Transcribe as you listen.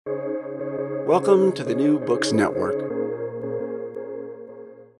Welcome to the New Books Network.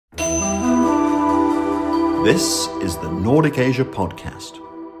 This is the Nordic Asia Podcast.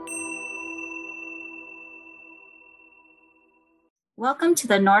 Welcome to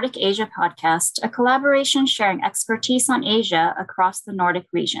the Nordic Asia Podcast, a collaboration sharing expertise on Asia across the Nordic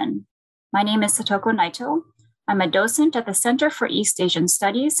region. My name is Satoko Naito. I'm a docent at the Center for East Asian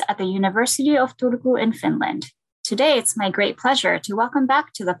Studies at the University of Turku in Finland. Today, it's my great pleasure to welcome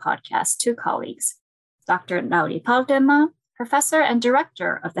back to the podcast two colleagues, Dr. Lauri Paltema, Professor and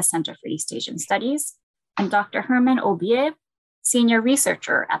Director of the Center for East Asian Studies, and Dr. Herman Aubier, Senior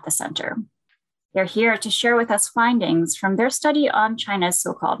Researcher at the Center. They're here to share with us findings from their study on China's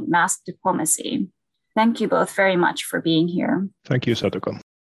so-called mask diplomacy. Thank you both very much for being here. Thank you, Satoko.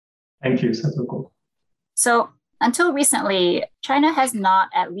 Thank you, Satoko. So, until recently, China has not,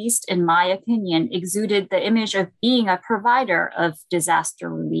 at least in my opinion, exuded the image of being a provider of disaster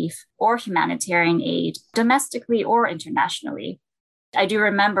relief or humanitarian aid, domestically or internationally. I do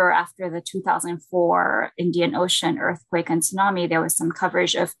remember after the 2004 Indian Ocean earthquake and tsunami, there was some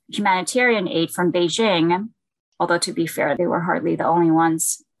coverage of humanitarian aid from Beijing, although to be fair, they were hardly the only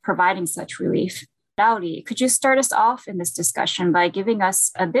ones providing such relief. Lauri, could you start us off in this discussion by giving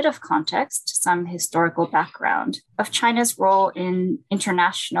us a bit of context, some historical background of China's role in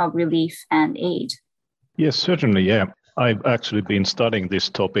international relief and aid? Yes, certainly, yeah. I've actually been studying this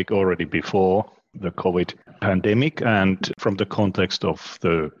topic already before the COVID pandemic, and from the context of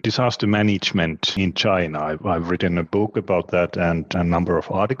the disaster management in China. I've written a book about that and a number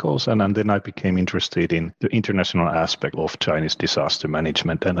of articles, and then I became interested in the international aspect of Chinese disaster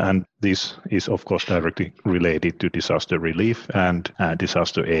management. And this is, of course, directly related to disaster relief and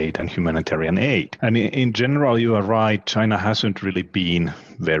disaster aid and humanitarian aid. And in general, you are right, China hasn't really been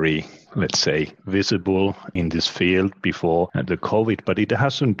very, let's say, visible in this field before the COVID, but it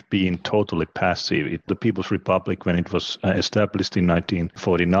hasn't been totally passive. The People's Republic, when it was established in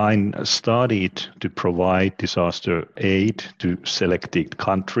 1949, started to provide disaster aid to selected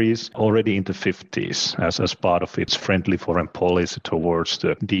countries already in the 50s as part of its friendly foreign policy towards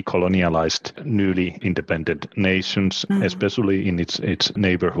the decolonialized, newly independent nations, especially in its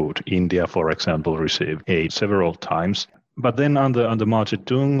neighborhood. India, for example, received aid several times. But then under Mao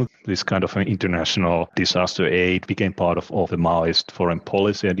Zedong, this kind of an international disaster aid became part of the Maoist foreign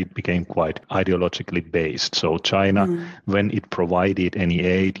policy, and it became quite ideologically based. So China, when it provided any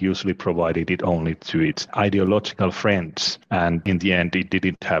aid, usually provided it only to its ideological friends. And in the end, it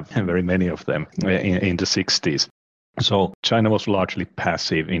didn't have very many of them in the 60s. So China was largely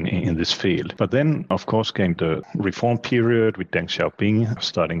passive in this field. But then, of course, came the reform period with Deng Xiaoping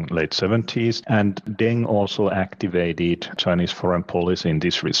starting late 70s. And Deng also activated Chinese foreign policy in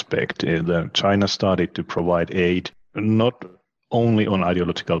this respect. China started to provide aid not only on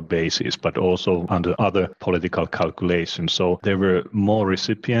ideological basis, but also under other political calculations. So there were more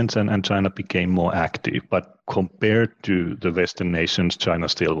recipients and China became more active. But compared to the Western nations, China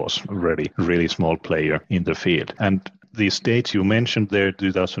still was a really small player in the field. And these dates you mentioned there,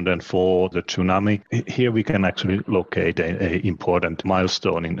 2004, the tsunami, here we can actually locate an important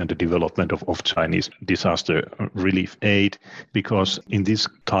milestone in the development of Chinese disaster relief aid, because in this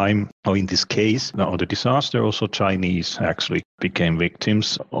time, or in this case, now the disaster, also Chinese actually became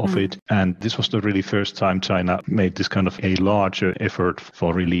victims of it. And this was the really first time China made this kind of a larger effort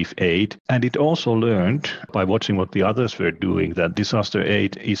for relief aid. And it also learned by watching what the others were doing that disaster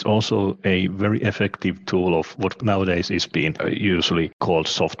aid is also a very effective tool of what nowadays is being usually called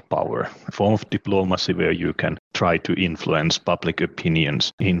soft power, a form of diplomacy where you can try to influence public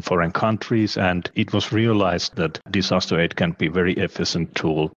opinions in foreign countries. And it was realized that disaster aid can be a very efficient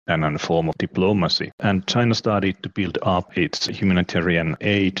tool and a form of diplomacy. And China started to build up its humanitarian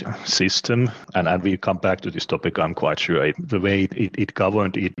aid system. And we'll come back to this topic, I'm quite sure. The way it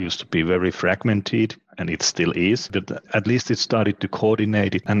governed, it used to be very fragmented, and it still is. But at least it started to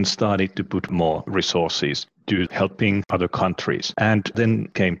coordinate it and started to put more resources to helping other countries. And then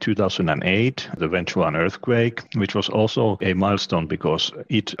came 2008, the Wenchuan earthquake, which was also a milestone because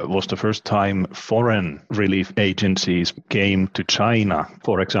it was the first time foreign relief agencies came to China,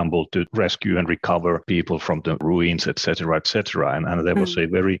 for example, to rescue and recover people from the ruins, etc., etc. And there was a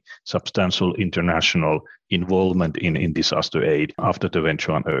very substantial international involvement in disaster aid after the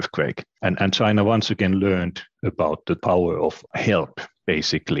Wenchuan earthquake. And China once again learned about the power of help,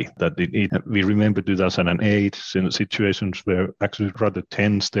 basically. That we remember 2008, situations were actually rather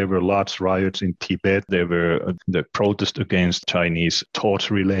tense. There were large riots in Tibet. There were the protest against Chinese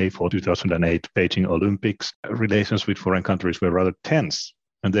torch relay for 2008 Beijing Olympics. Relations with foreign countries were rather tense.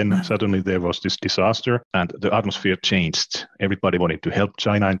 And then suddenly there was this disaster and the atmosphere changed. Everybody wanted to help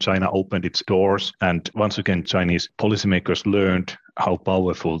China and China opened its doors. And once again, Chinese policymakers learned how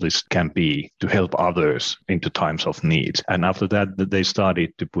powerful this can be to help others into times of need. And after that, they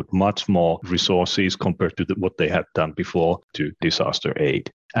started to put much more resources compared to what they had done before to disaster aid.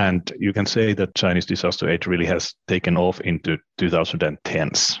 And you can say that Chinese disaster aid really has taken off into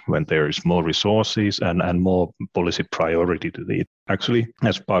 2010s when there is more resources and more policy priority to it. Actually,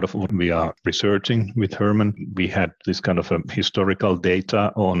 as part of what we are researching with Herman, we had this kind of a historical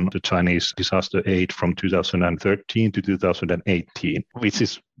data on the Chinese disaster aid from 2013 to 2018, which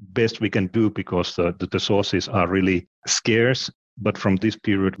is best we can do because the sources are really scarce. But from this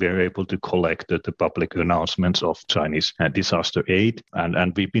period, we are able to collect the public announcements of Chinese disaster aid.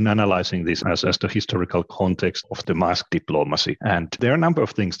 And we've been analyzing this as the historical context of the mask diplomacy. And there are a number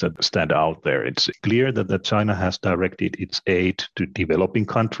of things that stand out there. It's clear that China has directed its aid to developing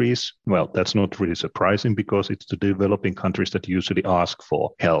countries. Well, that's not really surprising because it's the developing countries that usually ask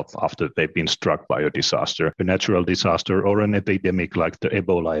for help after they've been struck by a disaster, a natural disaster or an epidemic like the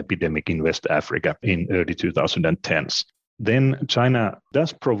Ebola epidemic in West Africa in early 2010s. Then China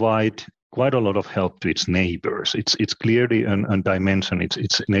does provide quite a lot of help to its neighbors. It's clearly a dimension,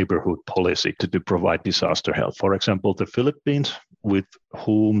 its neighborhood policy to provide disaster help. For example, the Philippines, with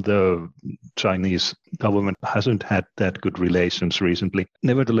whom the Chinese government hasn't had that good relations recently.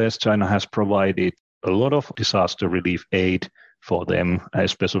 Nevertheless, China has provided a lot of disaster relief aid for them,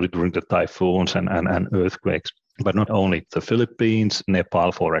 especially during the typhoons and earthquakes. But not only the Philippines,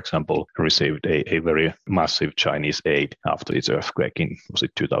 Nepal, for example, received a very massive Chinese aid after its earthquake in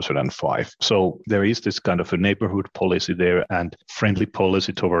 2005. So there is this kind of a neighborhood policy there and friendly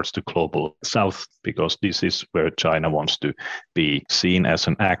policy towards the global south, because this is where China wants to be seen as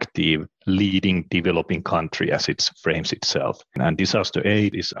an active, leading developing country as it frames itself. And disaster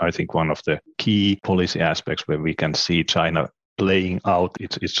aid is, I think, one of the key policy aspects where we can see China playing out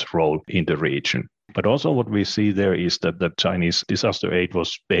its role in the region. But also what we see there is that the Chinese disaster aid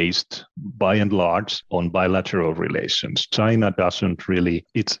was based by and large on bilateral relations. China doesn't really,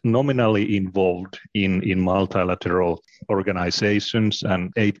 it's nominally involved in multilateral organizations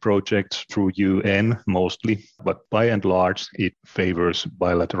and aid projects through UN mostly, but by and large, it favors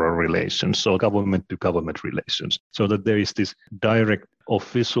bilateral relations, so government to government relations, so that there is this direct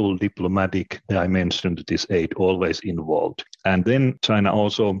official diplomatic dimension to this aid always involved. And then China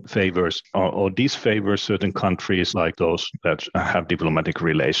also favors or disfavors certain countries like those that have diplomatic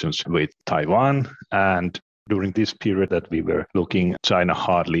relations with Taiwan. And during this period that we were looking, China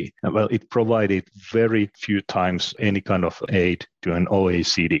hardly, well, it provided very few times any kind of aid to an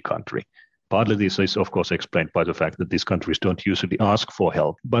OECD country. Partly this is, of course, explained by the fact that these countries don't usually ask for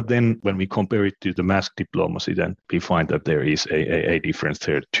help. But then when we compare it to the mask diplomacy, then we find that there is a difference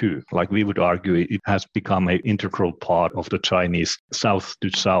there too. Like we would argue, it has become an integral part of the Chinese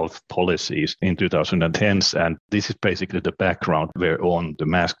south-to-south policies in 2010s. And this is basically the background whereon the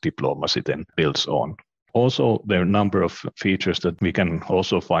mask diplomacy then builds on. Also, there are a number of features that we can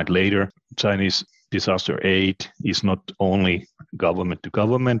also find later. Chinese disaster aid is not only government to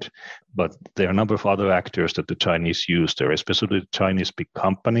government, but there are a number of other actors that the Chinese use there, especially the Chinese big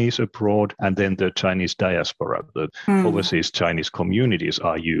companies abroad, and then the Chinese diaspora, the overseas Chinese communities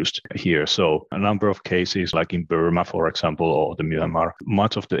are used here. So a number of cases, like in Burma, for example, or the Myanmar,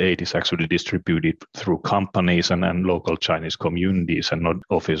 much of the aid is actually distributed through companies and local Chinese communities and not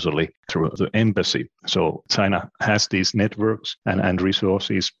officially through the embassy. So China has these networks and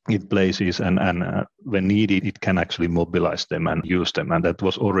resources in places, and when needed, it can actually mobilize them and use them. And that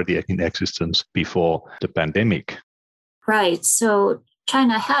was already in existence before the pandemic. Right. So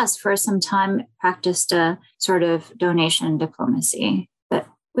China has for some time practiced a sort of donation diplomacy. But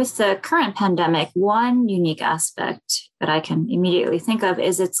with the current pandemic, one unique aspect that I can immediately think of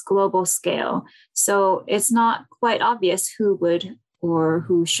is its global scale. So it's not quite obvious who would or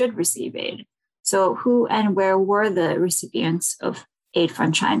who should receive aid. So who and where were the recipients of aid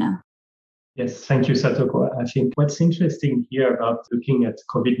from China? Yes, thank you, Satoko. I think what's interesting here about looking at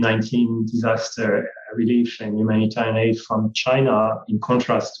COVID-19 disaster relief and humanitarian aid from China, in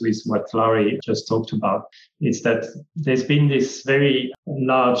contrast with what Larry just talked about, is that there's been this very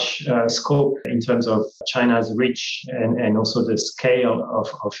large scope in terms of China's reach and also the scale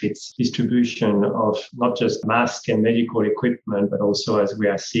of its distribution of not just mask and medical equipment, but also, as we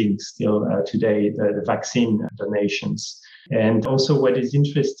are seeing still today, the vaccine donations. And also what is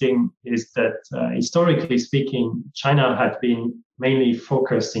interesting is that historically speaking, China had been mainly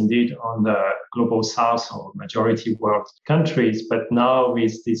focused indeed on the global south or majority world countries. But now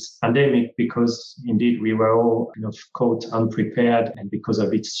with this pandemic, because indeed we were all caught unprepared, and because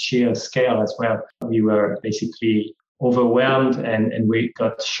of its sheer scale as well, we were basically overwhelmed and we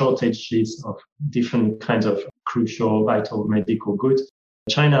got shortages of different kinds of crucial, vital medical goods.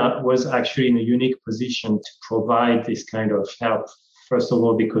 China was actually in a unique position to provide this kind of help. First of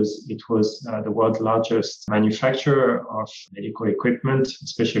all, because it was the world's largest manufacturer of medical equipment,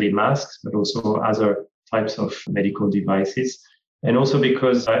 especially masks, but also other types of medical devices. And also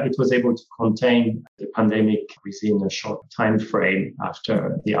because it was able to contain the pandemic within a short time frame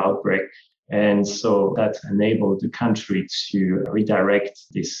after the outbreak. And so that enabled the country to redirect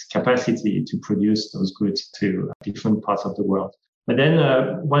this capacity to produce those goods to different parts of the world. But then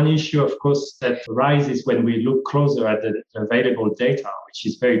one issue, of course, that arises when we look closer at the available data, which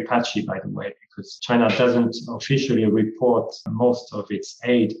is very patchy, by the way, because China doesn't officially report most of its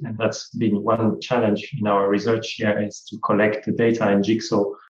aid. And that's been one challenge in our research here, is to collect the data and jigsaw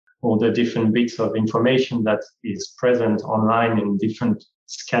all the different bits of information that is present online in different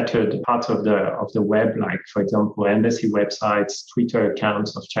scattered parts of the web, like, for example, embassy websites, Twitter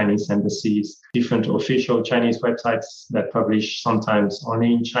accounts of Chinese embassies, different official Chinese websites that publish sometimes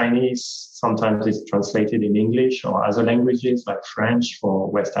only in Chinese, sometimes it's translated in English or other languages like French for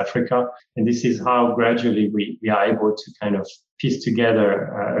West Africa. And this is how gradually we are able to kind of piece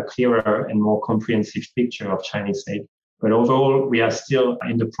together a clearer and more comprehensive picture of Chinese aid. But overall, we are still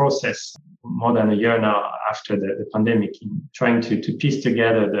in the process, more than a year now after the pandemic, in trying to piece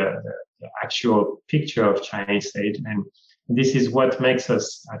together the actual picture of Chinese aid. And this is what makes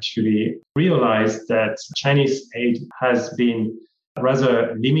us actually realize that Chinese aid has been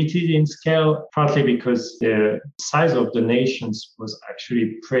rather limited in scale, partly because the size of the nations was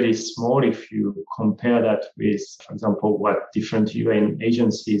actually pretty small if you compare that with, for example, what different UN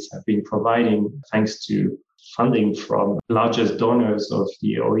agencies have been providing thanks to funding from largest donors of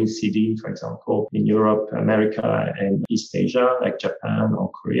the OECD, for example, in Europe, America, and East Asia, like Japan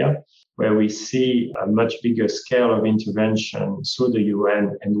or Korea, where we see a much bigger scale of intervention through the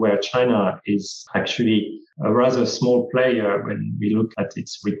UN, and where China is actually a rather small player when we look at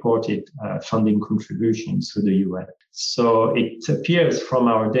its reported funding contributions to the UN. So it appears from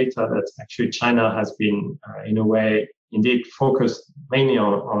our data that actually China has been, in a way, indeed focused mainly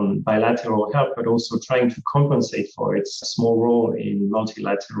on bilateral help, but also trying to compensate for its small role in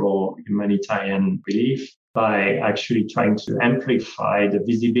multilateral humanitarian relief by actually trying to amplify the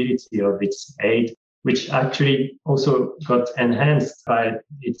visibility of its aid, which actually also got enhanced by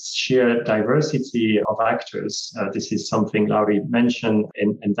its sheer diversity of actors. This is something Laurie mentioned,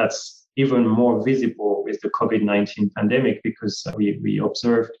 and that's even more visible with the COVID-19 pandemic, because we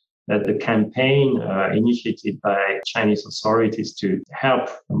observed that the campaign initiated by Chinese authorities to help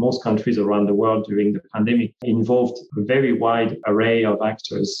most countries around the world during the pandemic involved a very wide array of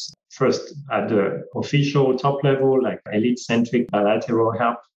actors. First, at the official top level, like elite-centric bilateral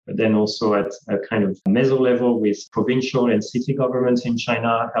help, but then also at a kind of meso level with provincial and city governments in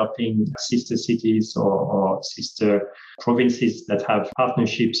China helping sister cities or sister provinces that have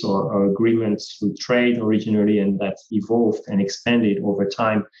partnerships or agreements through trade originally, and that evolved and expanded over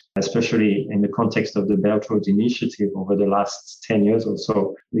time, especially in the context of the Belt Road Initiative over the last 10 years or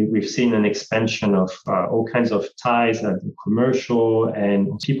so. We've seen an expansion of all kinds of ties at the commercial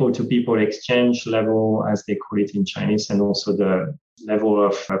and people-to-people exchange level, as they call it in Chinese, and also the level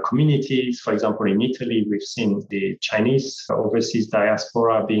of communities. For example, in Italy, we've seen the Chinese overseas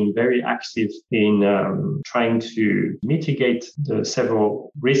diaspora being very active in trying to mitigate the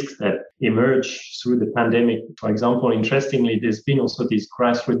several risks that emerge through the pandemic. For example, interestingly, there's been also this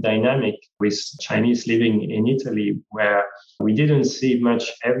grassroots dynamic with Chinese living in Italy, where we didn't see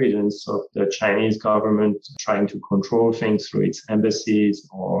much evidence of the Chinese government trying to control things through its embassies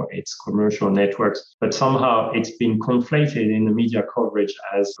or its commercial networks, but somehow it's been conflated in the media coverage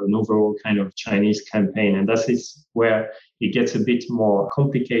as an overall kind of Chinese campaign. And that is where it gets a bit more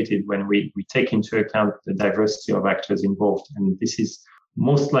complicated when we take into account the diversity of actors involved. And this is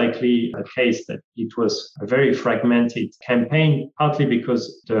most likely a case that it was a very fragmented campaign, partly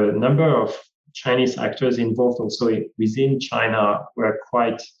because the number of Chinese actors involved also within China were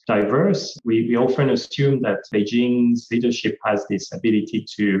quite diverse. We often assume that Beijing's leadership has this ability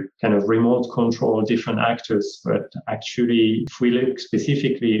to kind of remote control different actors. But actually, if we look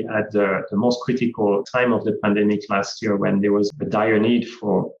specifically at the most critical time of the pandemic last year, when there was a dire need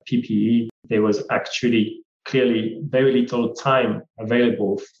for PPE, there was actually clearly very little time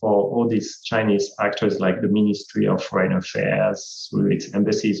available for all these Chinese actors like the Ministry of Foreign Affairs through its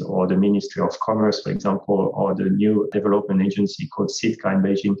embassies, or the Ministry of Commerce, for example, or the new development agency called CITCA in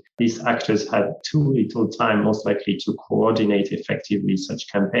Beijing. These actors had too little time, most likely, to coordinate effectively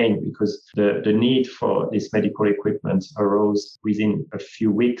such campaign, because the need for this medical equipment arose within a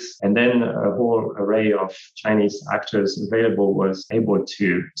few weeks. And then a whole array of Chinese actors available was able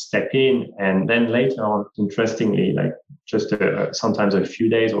to step in. And then later on, interestingly, like just sometimes a few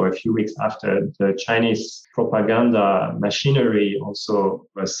days or a few weeks after, the Chinese propaganda machinery also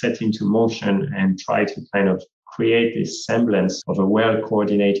was set into motion and tried to kind of create this semblance of a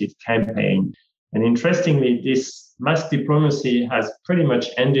well-coordinated campaign. And interestingly, this mass diplomacy has pretty much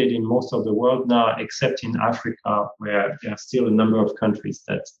ended in most of the world now, except in Africa, where there are still a number of countries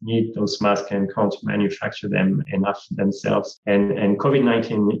that need those masks and can't manufacture them enough themselves. And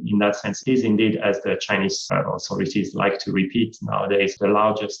COVID-19, in that sense, is indeed, as the Chinese authorities like to repeat nowadays, the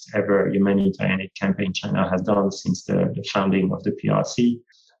largest ever humanitarian aid campaign China has done since the founding of the PRC.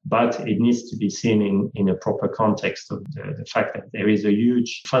 But it needs to be seen in a proper context of the fact that there is a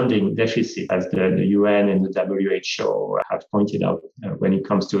huge funding deficit, as the UN and the WHO have pointed out, when it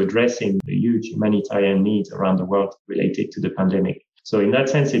comes to addressing the huge humanitarian needs around the world related to the pandemic. So in that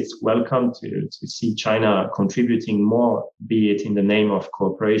sense, it's welcome to see China contributing more, be it in the name of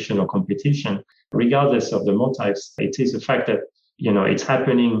cooperation or competition. Regardless of the motives, it is a fact that it's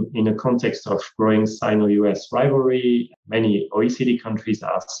happening in a context of growing Sino-US rivalry. Many OECD countries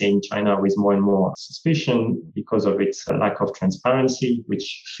are seeing China with more and more suspicion because of its lack of transparency,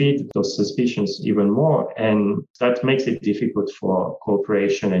 which feed those suspicions even more. And that makes it difficult for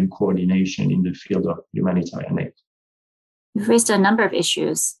cooperation and coordination in the field of humanitarian aid. You've raised a number of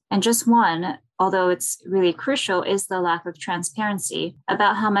issues, and just one, although it's really crucial, is the lack of transparency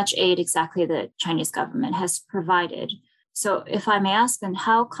about how much aid exactly the Chinese government has provided. So if I may ask, then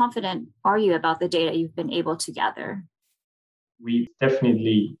how confident are you about the data you've been able to gather? We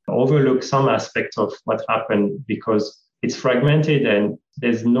definitely overlook some aspects of what happened because it's fragmented and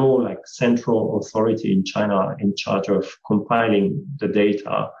there's no central authority in China in charge of compiling the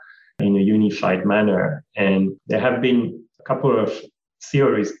data in a unified manner. And there have been a couple of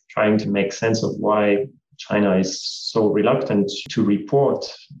theories trying to make sense of why China is so reluctant to report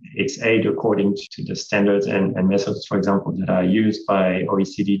its aid according to the standards and methods, for example, that are used by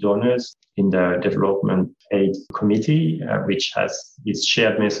OECD donors in the Development Aid Committee, which has this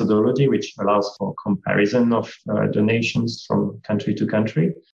shared methodology, which allows for comparison of donations from country to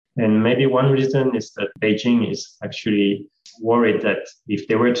country. And maybe one reason is that Beijing is actually worried that if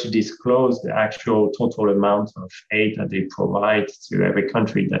they were to disclose the actual total amount of aid that they provide to every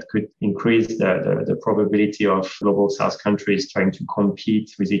country, that could increase the probability of global South countries trying to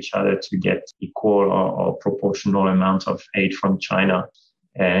compete with each other to get equal or proportional amount of aid from China.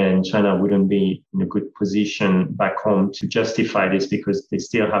 And China wouldn't be in a good position back home to justify this because they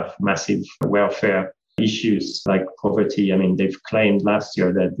still have massive welfare issues like poverty. I mean, they've claimed last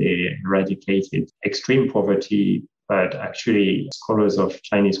year that they eradicated extreme poverty, but actually scholars of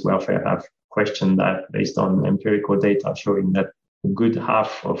Chinese welfare have questioned that based on empirical data showing that a good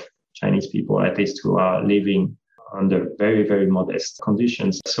half of Chinese people, at least, who are living under very, very modest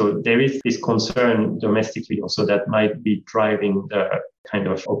conditions. So there is this concern domestically also that might be driving the kind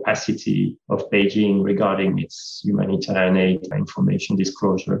of opacity of Beijing regarding its humanitarian aid information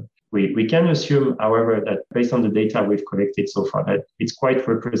disclosure. We can assume, however, that based on the data we've collected so far, that it's quite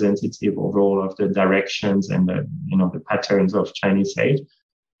representative overall of the directions and the patterns of Chinese aid.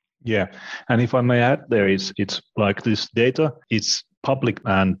 Yeah, and if I may add, it's like this data, it's public,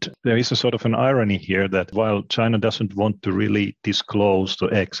 and there is a sort of an irony here that while China doesn't want to really disclose the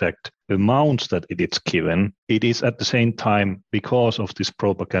exact amounts that it is given, it is at the same time, because of this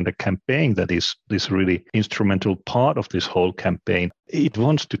propaganda campaign that is this really instrumental part of this whole campaign, it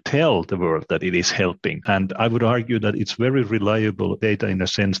wants to tell the world that it is helping. And I would argue that it's very reliable data in the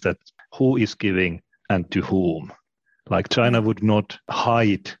sense that who is giving and to whom. Like China would not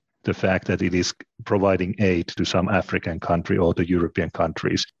hide the fact that it is providing aid to some African country or the European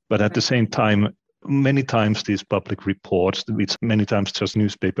countries. But at the same time, many times these public reports, which many times just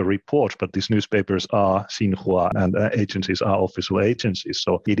newspaper reports, but these newspapers are Xinhua and agencies are official agencies.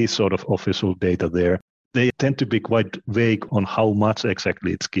 So it is sort of official data there. They tend to be quite vague on how much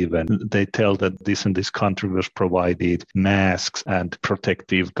exactly it's given. They tell that this and this country was provided masks and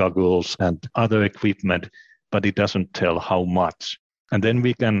protective goggles and other equipment, but it doesn't tell how much. And then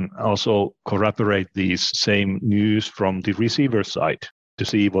we can also corroborate these same news from the receiver side to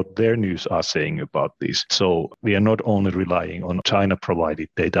see what their news are saying about this. So we are not only relying on China-provided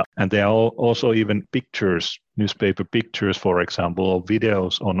data. And there are also even pictures, newspaper pictures, for example, or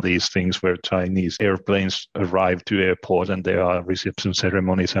videos on these things where Chinese airplanes arrive to airport and there are reception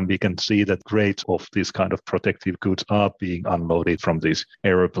ceremonies, and we can see that crates of this kind of protective goods are being unloaded from these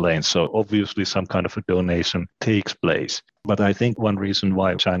airplanes. So obviously some kind of a donation takes place. But I think one reason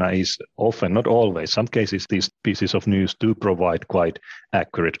why China is often, not always, some cases these pieces of news do provide quite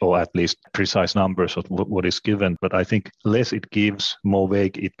accurate or at least precise numbers of what is given. But I think less it gives, more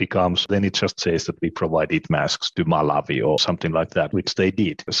vague it becomes, then it just says that we provided masks to Malawi or something like that, which they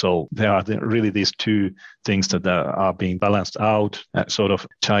did. So there are really these two things that are being balanced out, sort of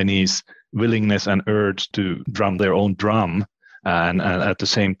Chinese willingness and urge to drum their own drum. And at the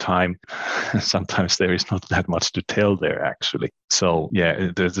same time, sometimes there is not that much to tell there, actually. So,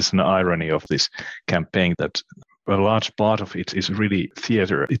 yeah, there's an irony of this campaign that a large part of it is really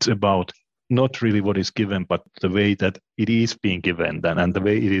theater. It's about not really what is given, but the way that it is being given and the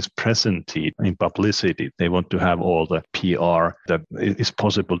way it is presented in publicity. They want to have all the PR that is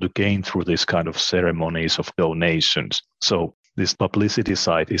possible to gain through this kind of ceremonies of donations. So this publicity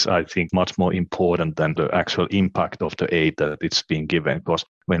side is, I think, much more important than the actual impact of the aid that it's being given. Because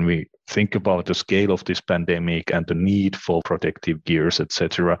when we think about the scale of this pandemic and the need for protective gears,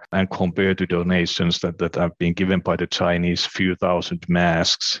 etc., and compare to donations that have been given by the Chinese, few thousand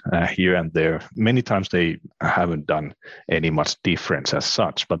masks here and there, many times they haven't done any much difference as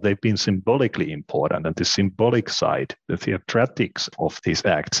such, but they've been symbolically important. And the symbolic side, the theatrics of these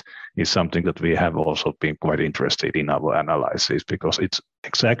acts, is something that we have also been quite interested in our analysis, because it's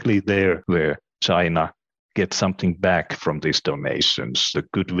exactly there where China gets something back from these donations, the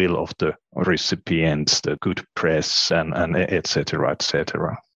goodwill of the recipients, the good press, and et cetera, et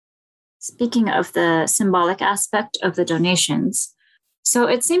cetera. Speaking of the symbolic aspect of the donations, so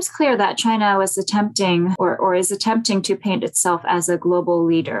it seems clear that China was attempting or is attempting to paint itself as a global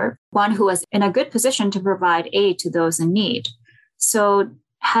leader, one who was in a good position to provide aid to those in need. So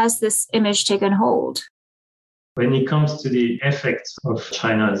has this image taken hold? When it comes to the effects of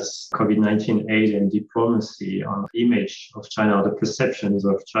China's COVID-19 aid and diplomacy on the image of China, or the perceptions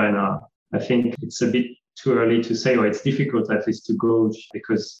of China, I think it's a bit too early to say, or it's difficult at least to gauge,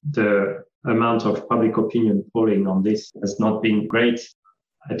 because the amount of public opinion polling on this has not been great,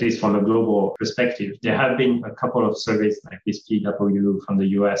 at least from a global perspective. There have been a couple of surveys like this PW from the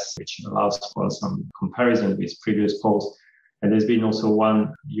US, which allows for some comparison with previous polls. And there's been also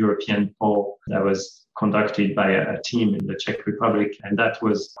one European poll that was conducted by a team in the Czech Republic. And that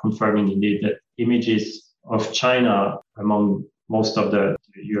was confirming indeed that images of China among most of the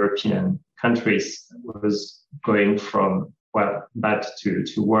European countries was going from, well, bad to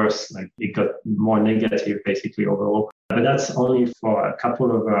worse. Like it got more negative basically overall. But that's only for a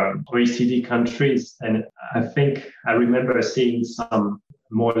couple of OECD countries. And I think I remember seeing some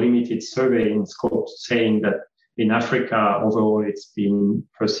more limited survey in scope saying that in Africa, overall, it's been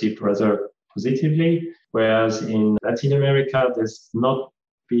perceived rather positively, whereas in Latin America, there's not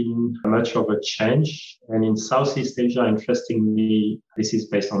been much of a change. And in Southeast Asia, interestingly, this is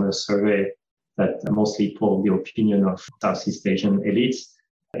based on a survey that mostly polled the opinion of Southeast Asian elites.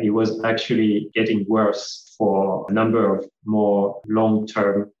 It was actually getting worse for a number of more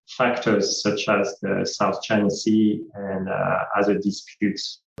long-term factors, such as the South China Sea and other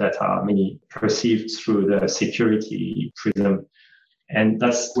disputes that are mainly perceived through the security prism. And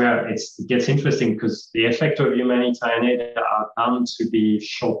that's where it gets interesting, because the effect of humanitarian aid are bound to be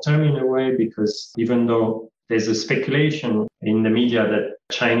short-term in a way, because even though there's a speculation in the media that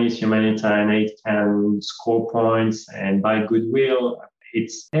Chinese humanitarian aid can score points and buy goodwill,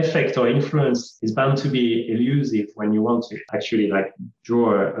 its effect or influence is bound to be elusive when you want to actually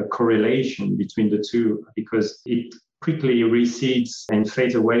draw a correlation between the two, because it quickly recedes and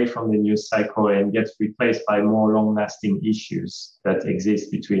fades away from the news cycle and gets replaced by more long-lasting issues that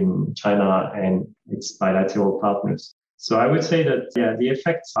exist between China and its bilateral partners. So I would say that, the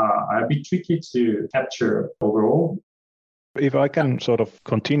effects are a bit tricky to capture overall. If I can sort of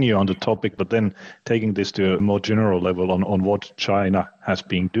continue on the topic, but then taking this to a more general level on what China has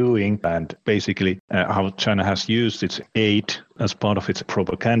been doing and basically how China has used its aid as part of its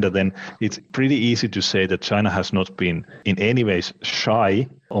propaganda, then it's pretty easy to say that China has not been in any ways shy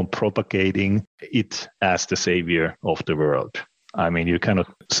on propagating it as the savior of the world. I mean, you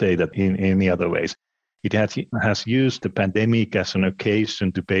cannot say that in any other ways. It has used the pandemic as an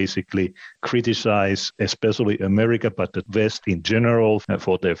occasion to basically criticize, especially America, but the West in general,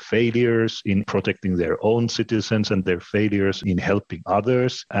 for their failures in protecting their own citizens and their failures in helping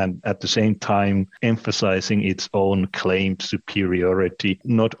others, and at the same time emphasizing its own claimed superiority,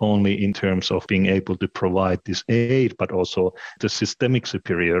 not only in terms of being able to provide this aid, but also the systemic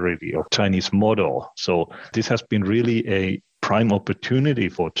superiority of Chinese model. So this has been really a prime opportunity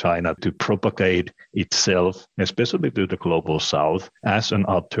for China to propagate itself, especially to the global south, as an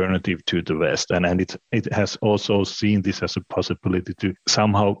alternative to the West. And it has also seen this as a possibility to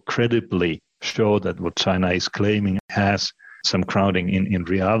somehow credibly show that what China is claiming has some grounding in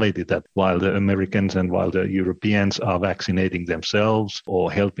reality, that while the Americans and while the Europeans are vaccinating themselves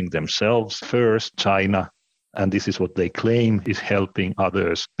or helping themselves first, China, and this is what they claim, is helping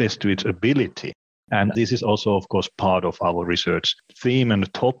others best to its ability. And this is also, of course, part of our research theme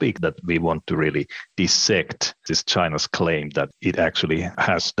and topic that we want to really dissect this China's claim that it actually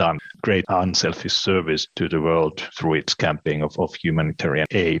has done great unselfish service to the world through its campaign of humanitarian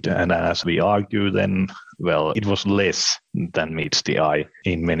aid. And as we argue then, well, it was less than meets the eye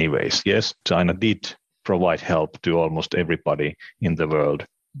in many ways. Yes, China did provide help to almost everybody in the world.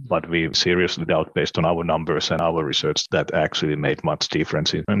 But we seriously doubt, based on our numbers and our research, that actually made much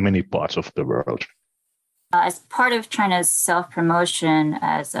difference in many parts of the world. As part of China's self-promotion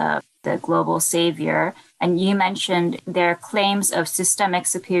as the global savior, and you mentioned their claims of systemic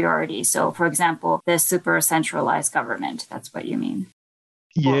superiority. So, for example, the super centralized government, that's what you mean.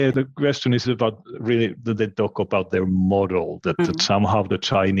 Yeah, the question is about really that they talk about their model, that somehow the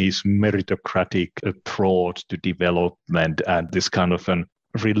Chinese meritocratic approach to development and this kind of an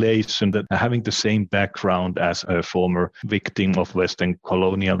relation that having the same background as a former victim of Western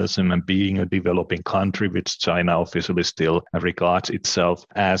colonialism and being a developing country, which China officially still regards itself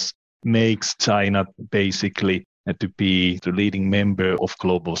as, makes China basically to be the leading member of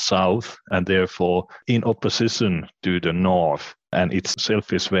Global South and therefore in opposition to the North and its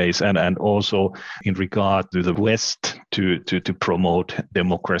selfish ways, and also in regard to the West to promote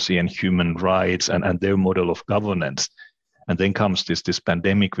democracy and human rights and their model of governance. And then comes this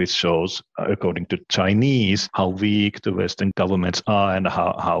pandemic, which shows, according to Chinese, how weak the Western governments are and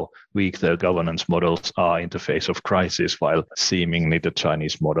how weak their governance models are in the face of crisis, while seemingly the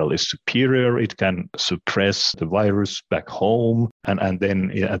Chinese model is superior. It can suppress the virus back home. And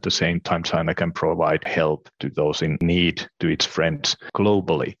then at the same time, China can provide help to those in need, to its friends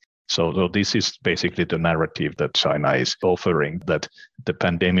globally. So this is basically the narrative that China is offering, that the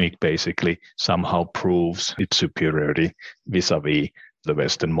pandemic basically somehow proves its superiority vis-a-vis the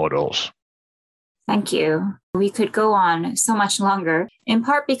Western models. Thank you. We could go on so much longer, in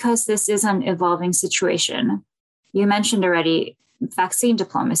part because this is an evolving situation. You mentioned already vaccine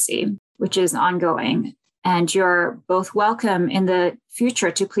diplomacy, which is ongoing, and you're both welcome in the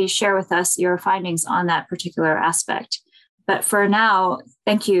future to please share with us your findings on that particular aspect. But for now,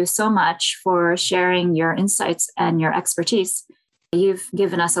 thank you so much for sharing your insights and your expertise. You've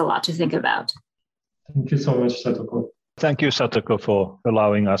given us a lot to think about. Thank you so much, Satoko. Thank you, Satoko, for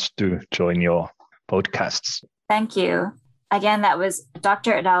allowing us to join your podcasts. Thank you. Again, that was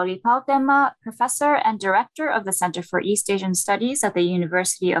Dr. Lauri Palkema, Professor and Director of the Center for East Asian Studies at the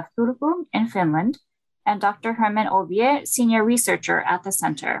University of Turku in Finland, and Dr. Herman Ovier, Senior Researcher at the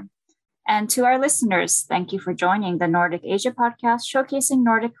Center. And to our listeners, thank you for joining the Nordic Asia podcast, showcasing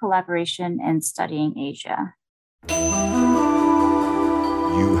Nordic collaboration in studying Asia. You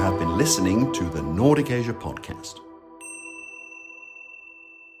have been listening to the Nordic Asia podcast.